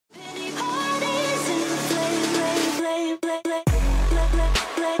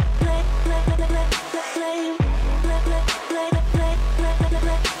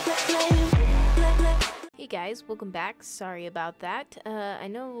guys, welcome back. Sorry about that. I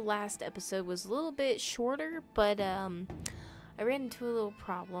know last episode was a little bit shorter, but I ran into a little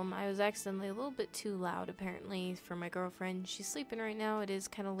problem. I was accidentally a little bit too loud, apparently, for my girlfriend. She's sleeping right now. It is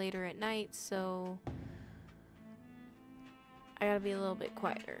kind of later at night, so I gotta be a little bit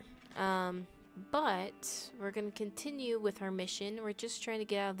quieter. But we're gonna continue with our mission. We're just trying to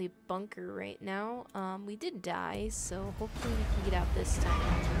get out of the bunker right now. We did die, so hopefully we can get out this time.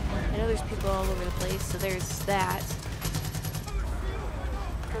 I know there's people all over the place, so there's that.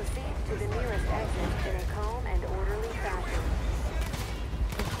 Proceed to the nearest exit in a calm and orderly fashion.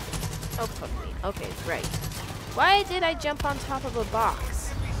 Oh, fuck me. Okay, right. Why did I jump on top of a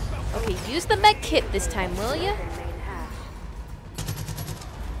box? Okay, use the med kit this time, will ya?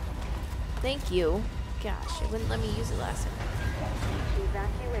 Thank you. Gosh, it wouldn't let me use it last time.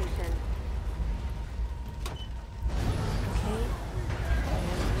 Evacuation. Okay.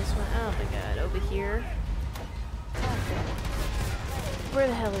 And this one, oh my god, over here. Where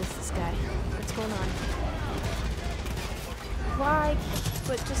the hell is this guy? What's going on? Why?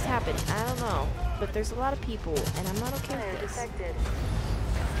 What just happened? I don't know. But there's a lot of people, and I'm not okay with this. Detected.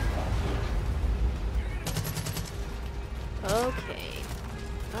 Okay.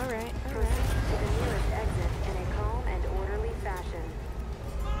 Alright, Proceed alright. to the nearest exit in a calm and orderly fashion.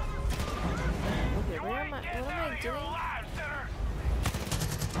 Okay, where am I? What am I doing?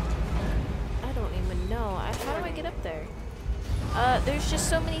 I don't even know. How do I get up there? There's just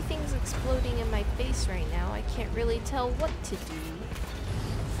so many things exploding in my face right now. I can't really tell what to do.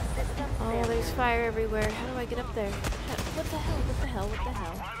 Oh, there's fire everywhere. How do I get up there? What the hell? What the hell? What the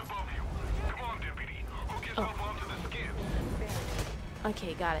hell? Oh.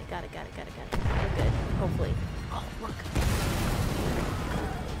 Okay, got it. We're good. Hopefully. Oh, look.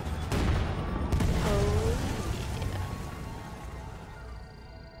 Oh, yeah.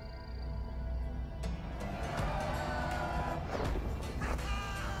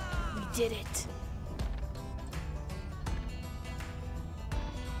 We did it.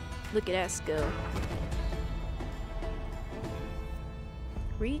 Look at us go.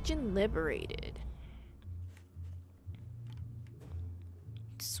 Region liberated.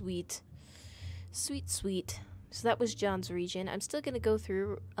 Sweet. Sweet. So that was John's region. I'm still going to go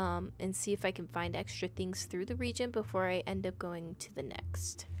through and see if I can find extra things through the region before I end up going to the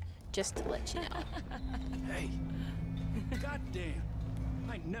next. Just to let you know. Hey. Goddamn.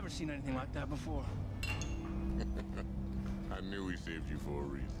 I ain't never seen anything like that before. I knew we saved you for a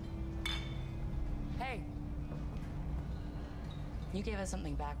reason. Hey. You gave us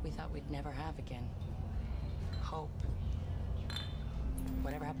something back we thought we'd never have again. Hope.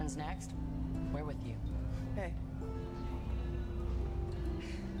 Whatever happens next, we're with you. Hey.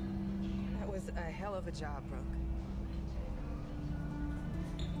 That was a hell of a job, Brooke.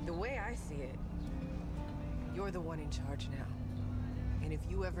 The way I see it, you're the one in charge now. And if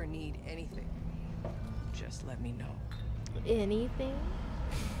you ever need anything, just let me know. Anything?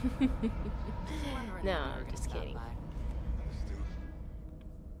 No, I'm just kidding.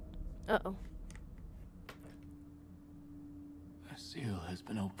 Uh-oh. A seal has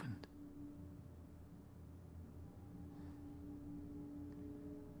been opened.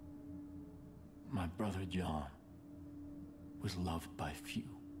 My brother John was loved by few,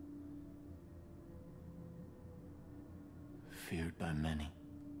 feared by many,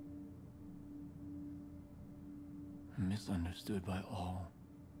 misunderstood by all,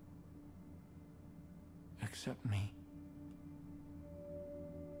 except me.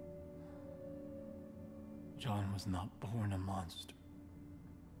 John was not born a monster.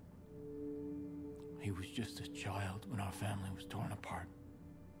 He was just a child when our family was torn apart.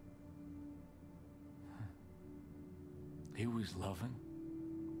 He was loving,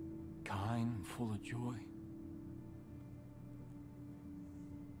 kind, and full of joy.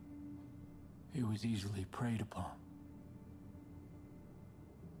 He was easily preyed upon.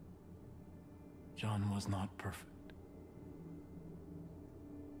 John was not perfect.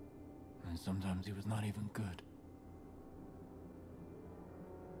 And sometimes he was not even good.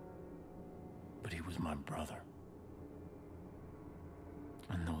 But he was my brother.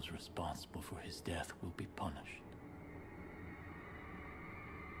 And those responsible for his death will be punished.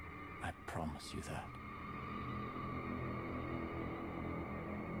 I promise you that.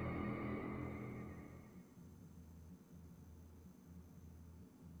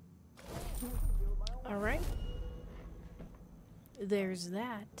 All right. There's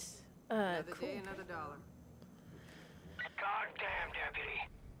that. Another Cool. day, another dollar. Goddamn, deputy.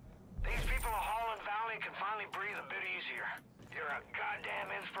 These people of Holland Valley can finally breathe a bit easier. You're a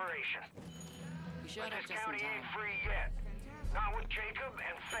goddamn inspiration. You showed But up this just in county ain't time. free yet. Not with Jacob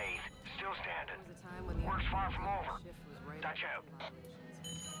and Faith still standing. There was a time when the Work's far from over. shift was right Dutch up out.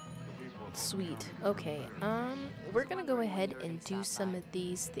 Sweet. Okay. We're gonna go ahead and do some of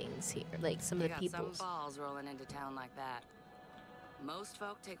these things here, like some of You the got people's. some balls rolling into town like that. Most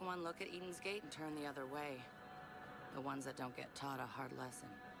folk take one look at Eden's Gate and turn the other way. The ones that don't get taught a hard lesson.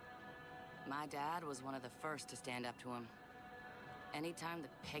 My dad was one of the first to stand up to him. Anytime the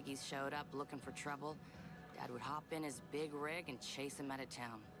Peggies showed up looking for trouble, Dad would hop in his big rig and chase him out of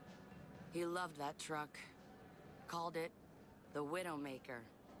town. He loved that truck. Called it the Widowmaker.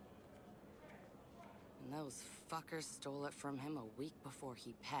 And those fuckers stole it from him a week before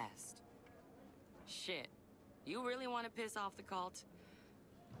he passed. Shit. You really want to piss off the cult?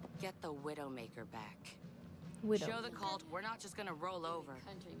 Get the Widowmaker back. Show the cult we're not just gonna roll over.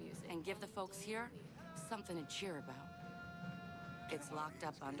 And give the folks here something to cheer about. It's locked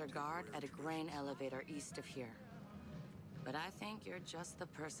up under guard at a grain elevator east of here. But I think you're just the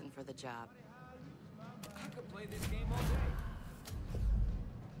person for the job. I could play this game all day.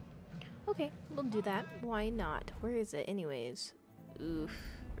 Okay, we'll do that. Why not? Where is it anyways? Oof,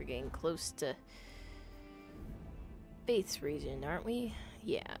 we're getting close to Faith's region, aren't we?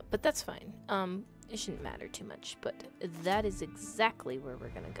 Yeah, but that's fine. It shouldn't matter too much, but that is exactly where we're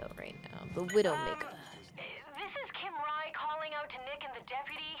gonna go right now. The Widowmaker. This is Kim Rye calling out to Nick and the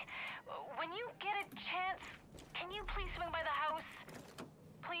deputy. When you get a chance, can you please swing by the house?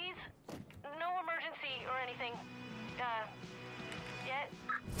 Please? No emergency or anything. Yet?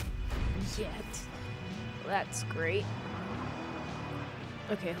 Yet. Well, that's great.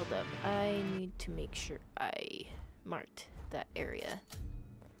 Okay, hold up. I need to make sure I marked that area.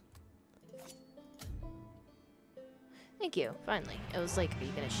 Thank you, finally. I was like, are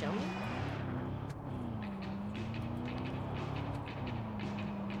you gonna show me?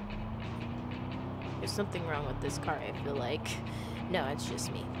 There's something wrong with this car, I feel like. No, it's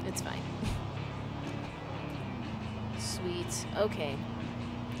just me. It's fine. Sweet. Okay.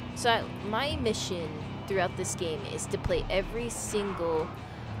 So my mission throughout this game is to play every single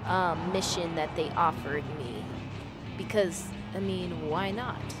mission that they offered me. Because, I mean, why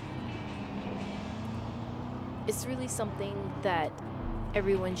not? It's really something that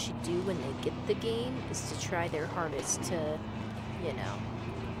everyone should do when they get the game, is to try their hardest to, you know,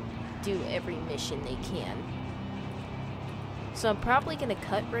 do every mission they can. So I'm probably gonna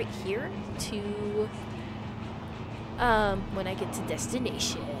cut right here to when I get to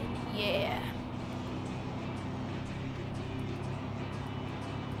destination. Yeah.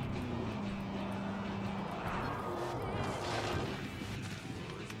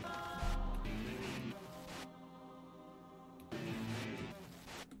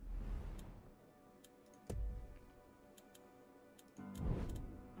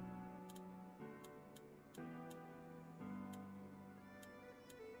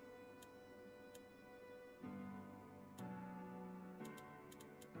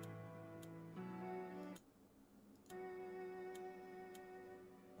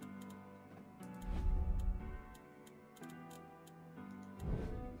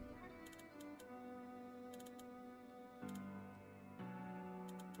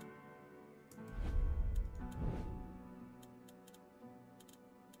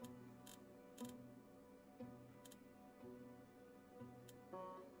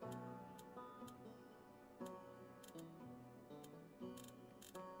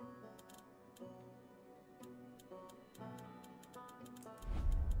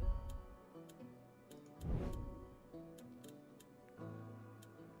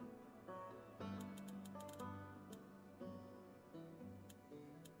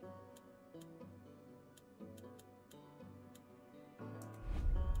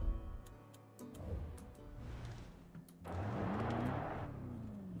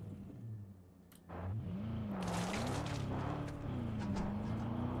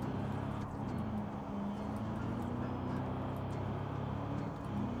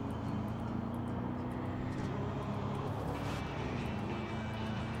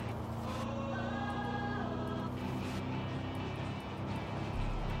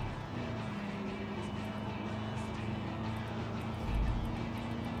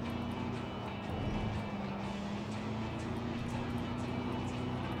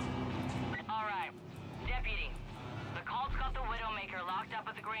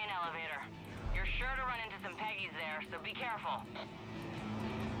 So be careful.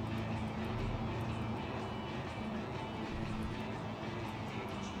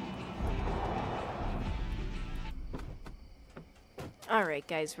 Alright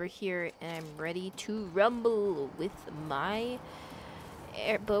guys, we're here and I'm ready to rumble with my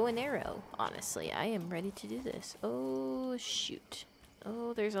bow and arrow. Honestly, I am ready to do this. Oh, shoot.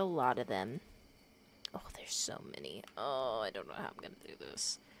 Oh, there's a lot of them. Oh, there's so many. Oh, I don't know how I'm gonna do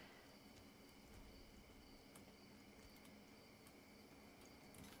this.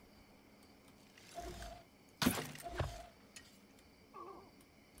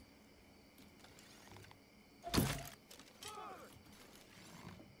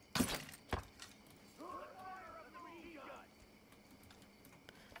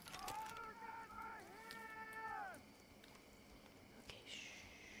 Okay, shh.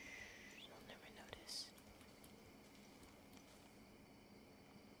 They'll never notice.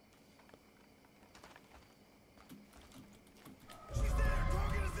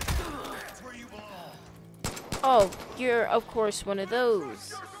 Oh, you're of course one of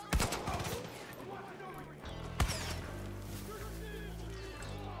those.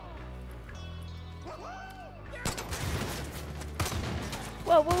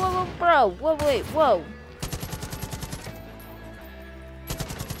 Whoa, whoa, whoa, whoa, bro. Whoa, wait, whoa.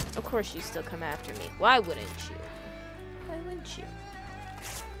 Of course you still come after me. Why wouldn't you? Why wouldn't you?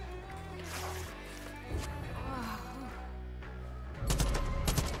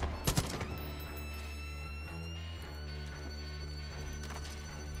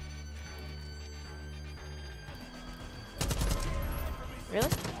 Really?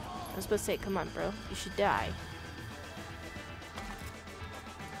 I was supposed to say, come on, bro. You should die.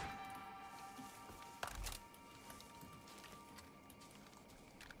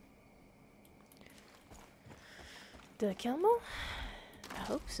 Did I kill him all? I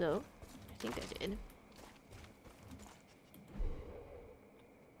hope so. I think I did.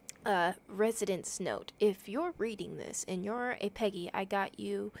 Residence note. If you're reading this and you're a Peggy, I got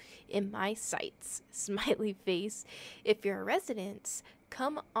you in my sights. Smiley face. If you're a resident,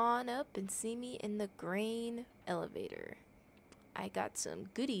 come on up and see me in the grain elevator. I got some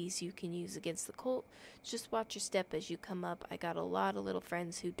goodies you can use against the cult. Just watch your step as you come up. I got a lot of little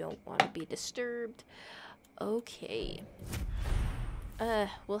friends who don't want to be disturbed. Okay.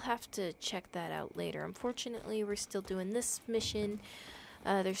 We'll have to check that out later. Unfortunately, we're still doing this mission.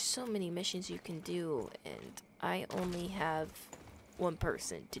 There's so many missions you can do, and I only have one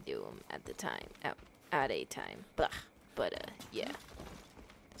person to do them at the time, at a time. But yeah.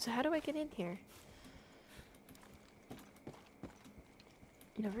 So how do I get in here?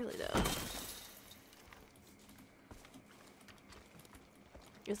 No, really though.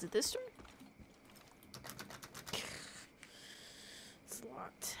 Is it this door? It's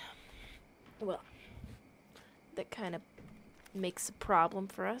locked. Well, that kind of makes a problem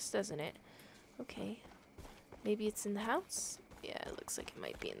for us, doesn't it? Okay. Maybe it's in the house? Yeah, it looks like it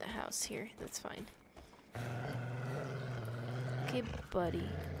might be in the house here. That's fine. Okay, buddy.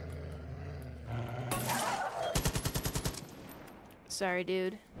 Sorry,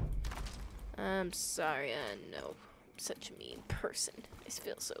 dude. I'm sorry. No. I'm such a mean person. I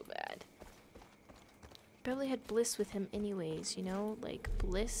feel so bad. Probably had Bliss with him anyways, you know? Like,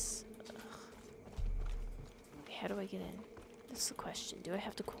 Bliss. Ugh. Okay, how do I get in? That's the question. Do I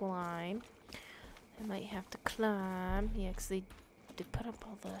have to climb? I might have to climb. Yeah, because they put up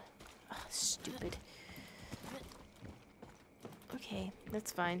all the... Ugh, stupid. Okay,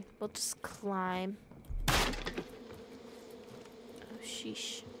 that's fine. We'll just climb. Oh,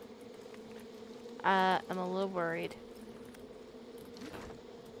 sheesh. I'm a little worried.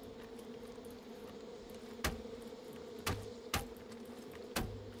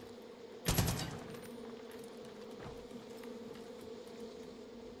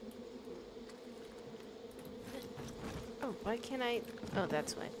 Oh, why can't I... Oh,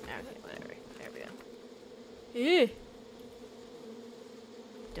 that's why. Okay, whatever. There we go.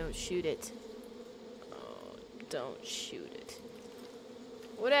 Don't shoot it. Oh, don't shoot it.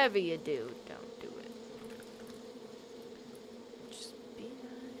 Whatever you do, don't do it. Just be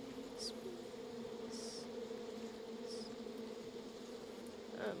nice.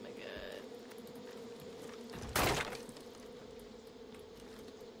 Oh my god.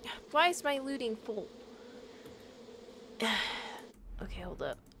 Why is my looting full? Okay, hold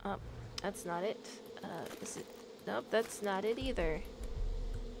up. Oh, that's not it. Is it? Nope, that's not it either.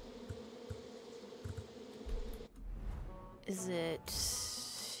 Is it...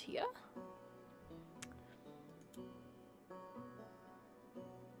 yeah?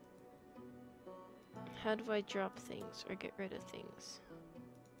 How do I drop things or get rid of things?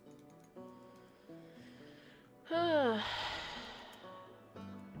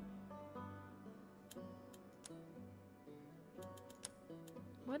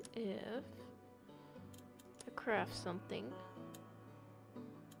 What if I craft something?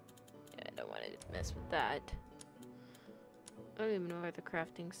 Yeah, I don't want to mess with that. I don't even know where the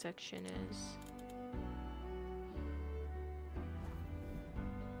crafting section is.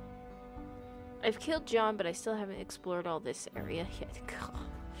 I've killed John, but I still haven't explored all this area yet. God.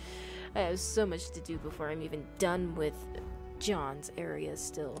 I have so much to do before I'm even done with John's area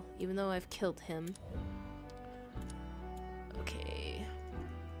still, even though I've killed him. Okay.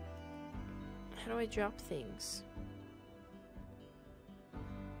 How do I drop things?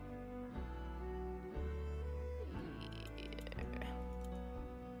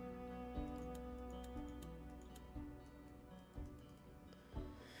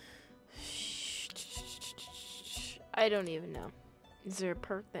 I don't even know. Is there a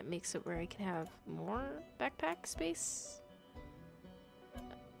perk that makes it where I can have more backpack space?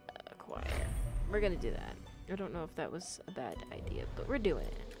 Acquire. We're gonna do that. I don't know if that was a bad idea, but we're doing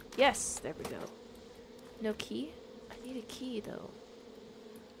it. Yes, there we go. No key? I need a key though.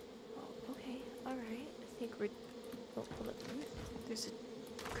 Oh, okay, alright. I think we're... Oh, hold up. There's a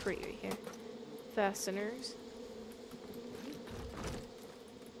crate right here. Fasteners.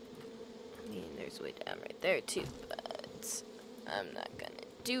 I mean, there's way down right there too, but I'm not gonna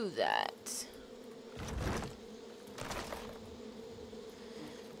do that.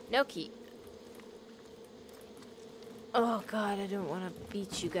 No key. Oh god, I don't want to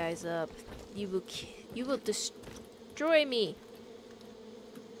beat you guys up. You will destroy me.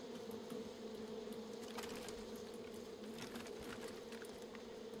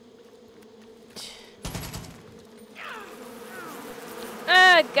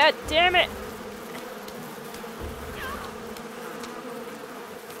 Ah, god damn it.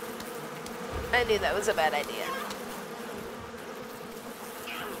 I knew that was a bad idea.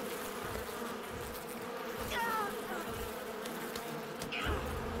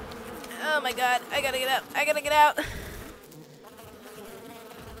 Oh my god, I gotta get out. I gotta get out.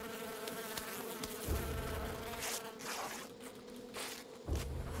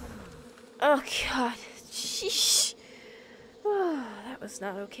 Oh god. Sheesh. Oh, that was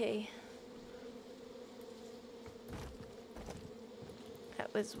not okay.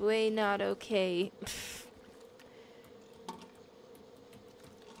 That was way not okay.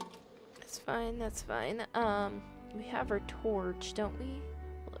 That's fine, that's fine. We have our torch, don't we?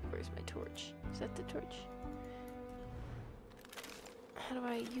 Hold up, where's my torch? Is that the torch? How do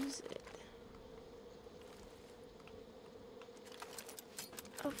I use it?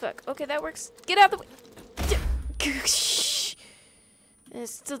 Oh fuck. Okay, that works. Get out of the way. It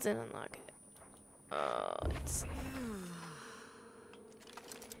still didn't unlock it. Oh, it's...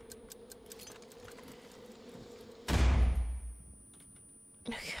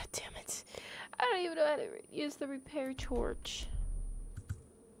 Oh, god damn it. I don't even know how to use the repair torch.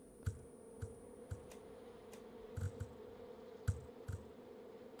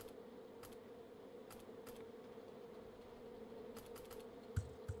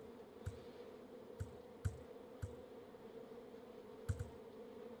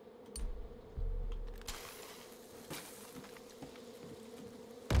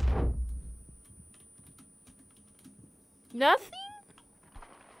 Nothing?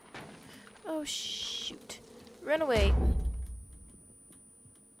 Oh, shoot. Run away.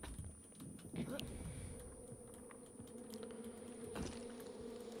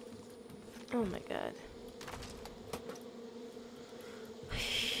 Oh my god.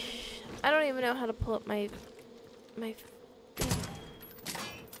 I don't even know how to pull up my thing.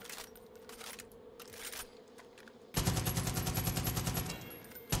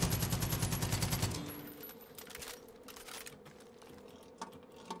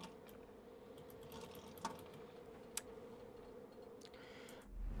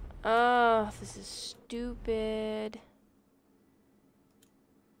 Oh, this is stupid.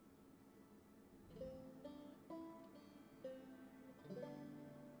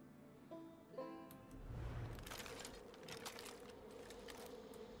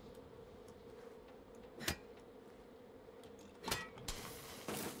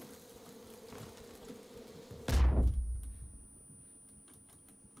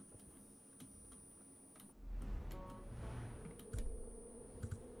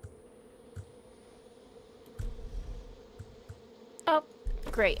 Oh,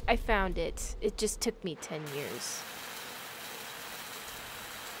 great. I found it. It just took me 10 years.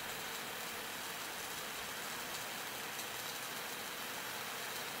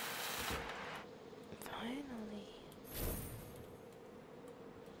 Finally.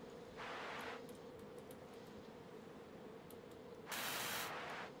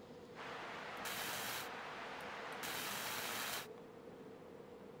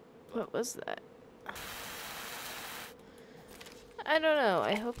 What was that? I don't know.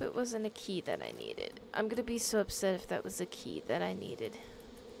 I hope it wasn't a key that I needed. I'm gonna be so upset if that was a key that I needed.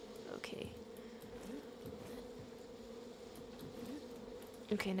 Okay.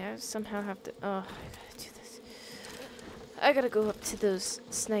 Okay, now I somehow have to... Oh, I gotta do this. I gotta go up to those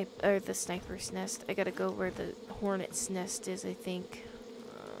the sniper's nest. I gotta go where the hornet's nest is, I think.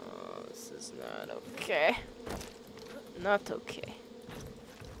 Oh, this is not okay. Not okay.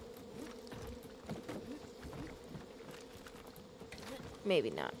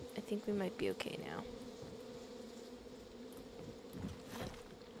 Maybe not. I think we might be okay now.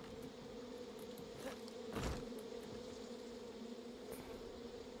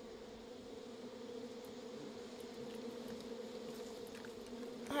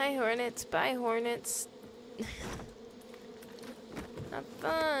 Hi, hornets. Bye, hornets. Not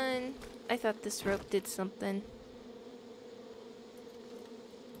fun. I thought this rope did something.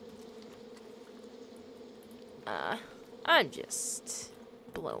 I'm just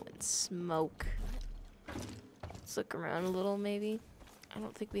blowing smoke. Let's look around a little, maybe. I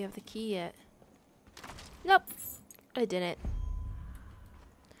don't think we have the key yet. Nope. I didn't.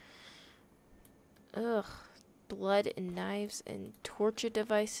 Ugh. Blood and knives and torture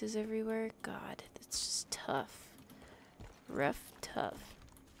devices everywhere. God, that's just tough. Rough, tough.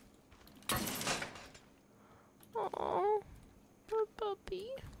 Oh, poor puppy.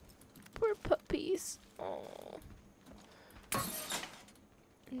 Poor puppies. Oh.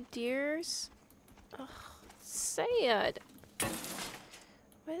 Deers. Ugh, sad.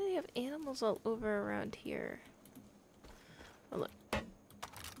 Why do they have animals all over around here? Oh, look.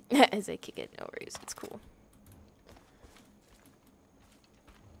 As I kick it, no worries. It's cool.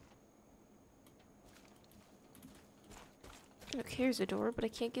 Look, here's a door, but I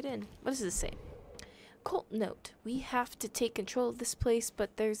can't get in. What does this say? Cult note. We have to take control of this place,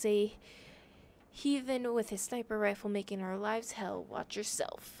 but there's a heathen with his sniper rifle making our lives hell. Watch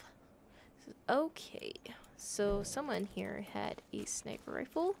yourself. Okay. So someone here had a sniper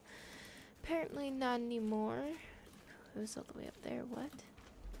rifle. Apparently not anymore. Who's all the way up there? What?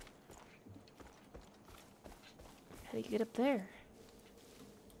 How do you get up there?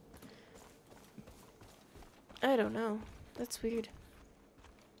 I don't know. That's weird.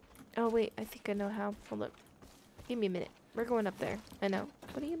 Oh, wait. I think I know how. Hold up. Give me a minute. We're going up there. I know.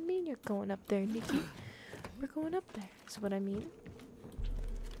 What do you mean you're going up there, Nikki? We're going up there. That's what I mean.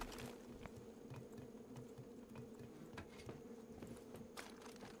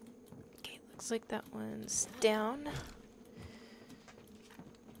 Okay, looks like that one's down.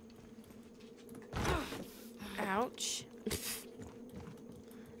 Ouch. I'm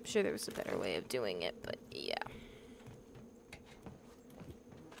sure there was a better way of doing it, but yeah.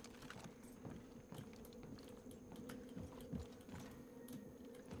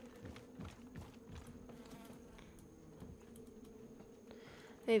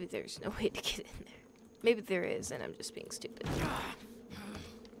 Maybe there's no way to get in there. Maybe there is, and I'm just being stupid.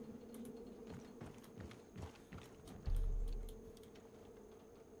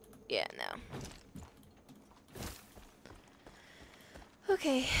 Yeah, no.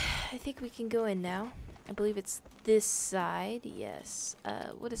 Okay, I think we can go in now. I believe it's this side. Yes.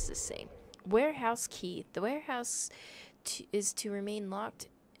 What does this say? Warehouse key. The warehouse is to remain locked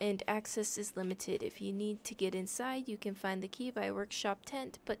and access is limited. If you need to get inside, you can find the key by a workshop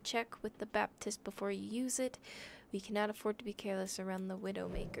tent, but check with the Baptist before you use it. We cannot afford to be careless around the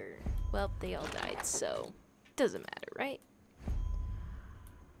Widowmaker. Well, they all died, so doesn't matter, right?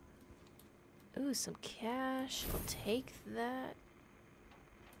 Ooh, some cash. I'll take that.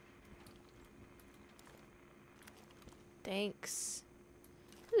 Thanks.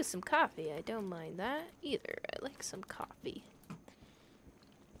 Ooh, some coffee. I don't mind that either. I like some coffee.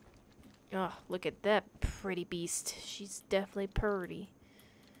 Oh, look at that pretty beast. She's definitely purty.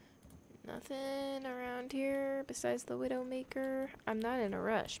 Nothing around here besides the Widowmaker. I'm not in a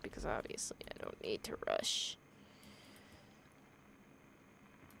rush because obviously I don't need to rush.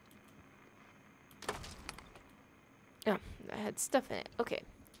 Oh, I had stuff in it. Okay.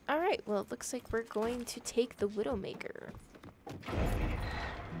 Alright, well, it looks like we're going to take the Widowmaker.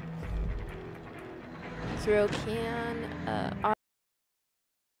 Throw can, oh.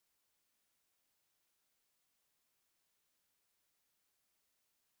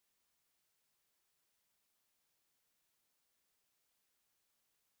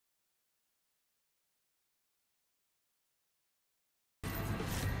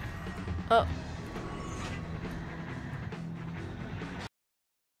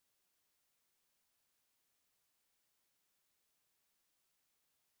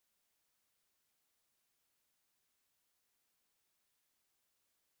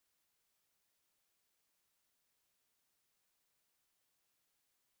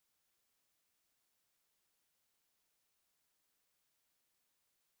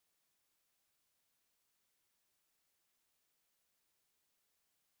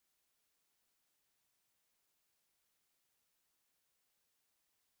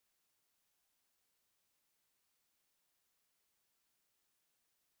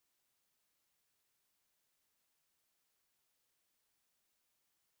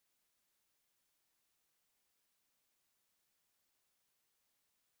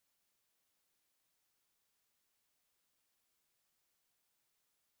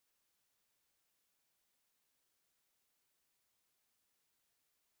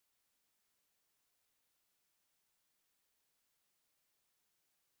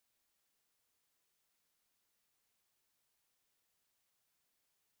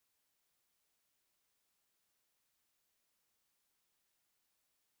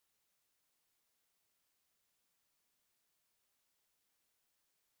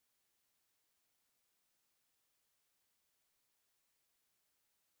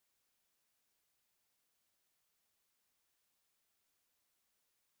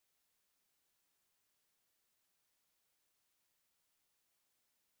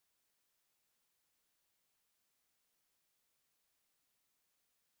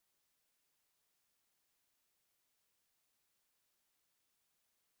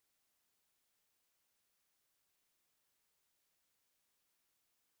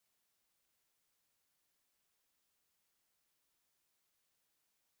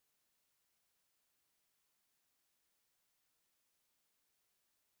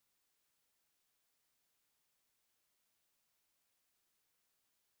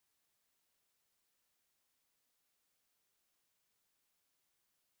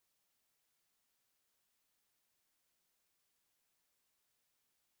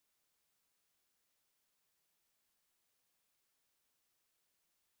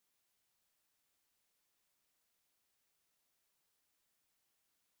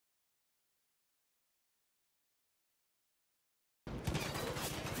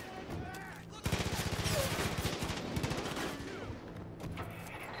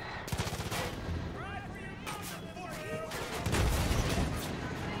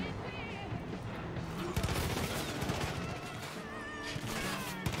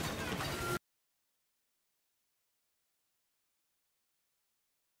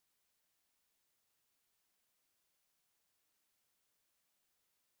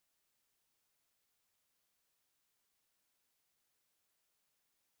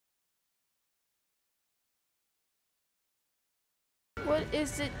 What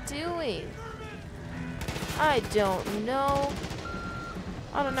is it doing? I don't know.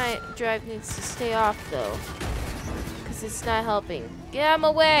 Automatic drive needs to stay off though, because it's not helping. Get out of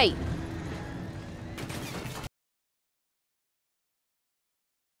my way!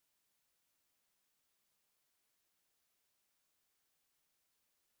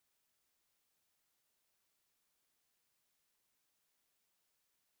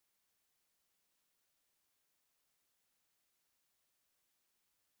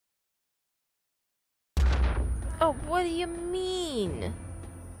 Oh, what do you mean?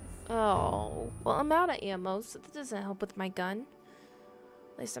 Oh, well, I'm out of ammo, so that doesn't help with my gun.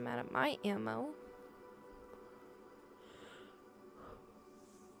 At least I'm out of my ammo.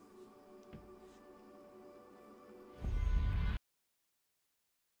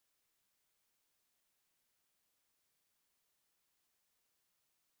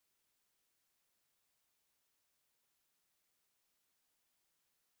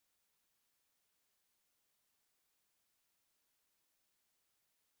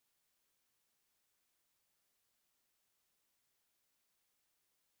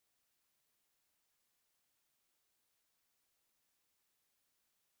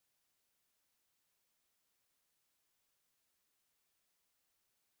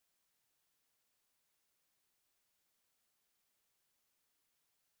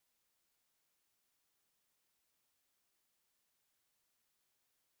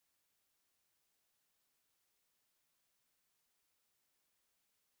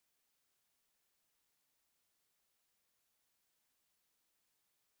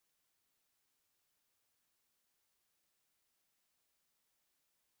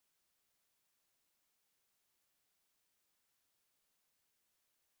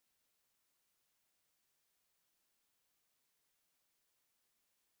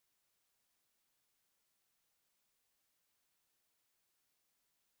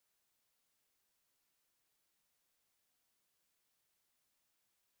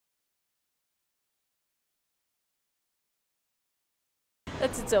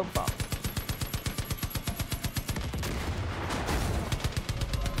 That's its own fault.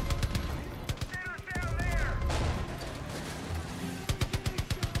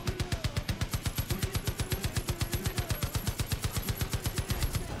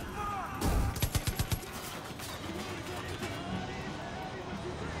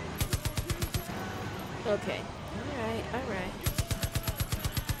 Okay. Alright, alright.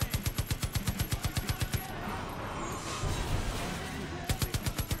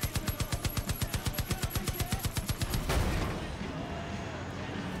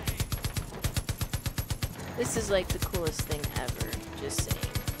 This is like the coolest thing ever, just saying.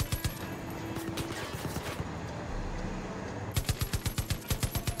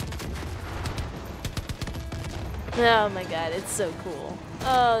 Oh my god, it's so cool.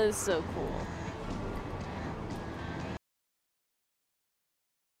 Oh, it's so cool.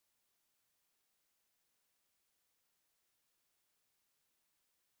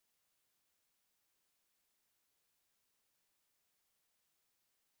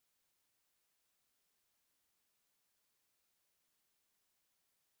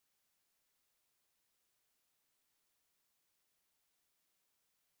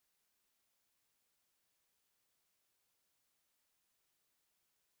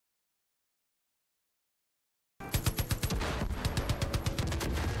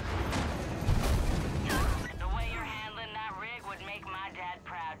 The way you're handling that rig would make my dad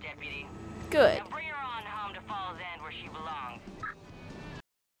proud, Deputy. Good. Now bring her on home to Falls End where she belongs.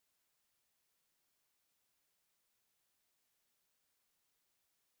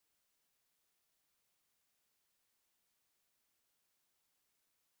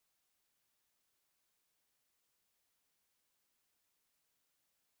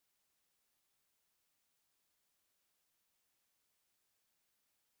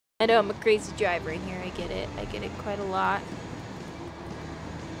 I know I'm a crazy driver in here, I get it. I get it quite a lot.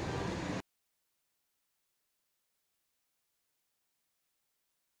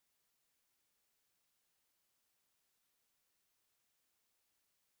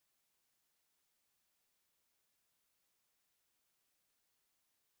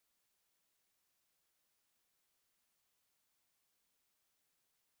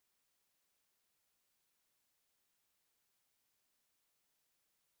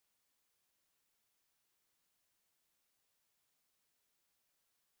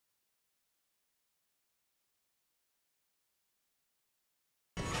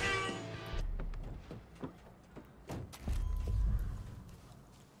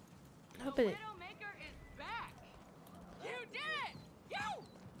 But it, Widowmaker is back! You did it! You!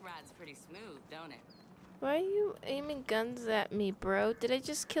 Rides pretty smooth, don't it? Why are you aiming guns at me, bro? Did I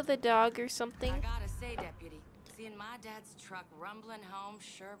just kill the dog or something? I gotta say, Deputy, seeing my dad's truck rumbling home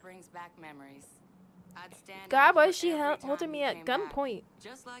sure brings back memories. I'd stand God, out why here is she every holding time me he at came back, gunpoint?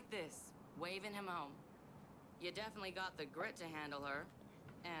 just like this, waving him home. You definitely got the grit to handle her,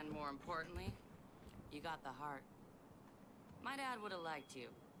 and more importantly, you got the heart. My dad would have liked you.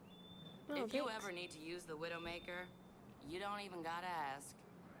 Oh, If you thanks. ever need to use the Widowmaker, you don't even gotta ask.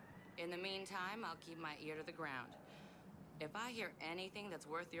 In the meantime, I'll keep my ear to the ground. If I hear anything that's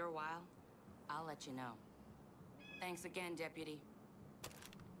worth your while, I'll let you know. Thanks again, Deputy.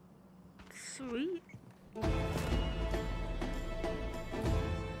 Sweet.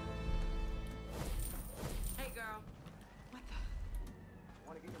 Hey, girl.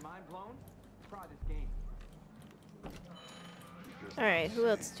 Want to get your mind blown? Try this game. Alright, who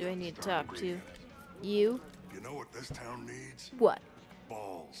else do I need to talk to? You? You know what this town needs? What?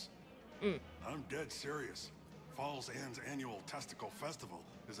 Balls. I'm dead serious. Falls End's annual Testicle Festival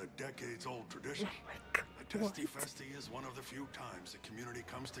is a decades-old tradition. The Testy Festy is one of the few times the community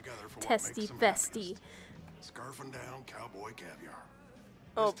comes together for what Testy makes them Festy. happiest. Scarfing down cowboy caviar.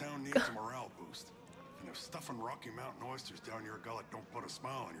 Oh, This town needs a morale boost. And if stuffing Rocky Mountain oysters down your gullet don't put a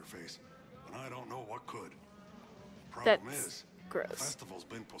smile on your face, then I don't know what could. Problem That's is, gross. the festival's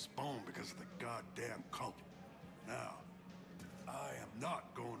been postponed because of the goddamn cult. Now, I am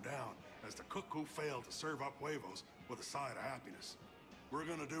not going down as the cook who failed to serve up huevos with a side of happiness. We're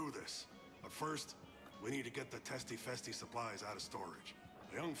gonna do this. But first, we need to get the Testy Festy supplies out of storage.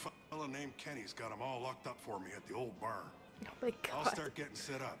 A young fella named Kenny's got them all locked up for me at the old barn. Oh my I'll god. start getting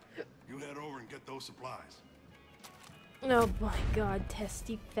set up. You head over and get those supplies. Oh my god,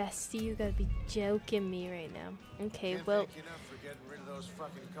 Testy Festy, you gotta be joking me right now. Okay, well, Thank you enough for getting rid of those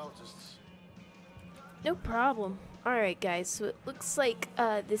fucking cultists. no problem. Alright guys, so it looks like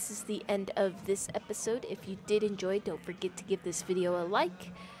this is the end of this episode. If you did enjoy, don't forget to give this video a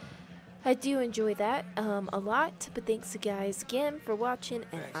like. I do enjoy that a lot, but thanks guys again for watching,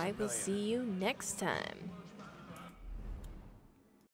 and Thanks a I will million. see you next time.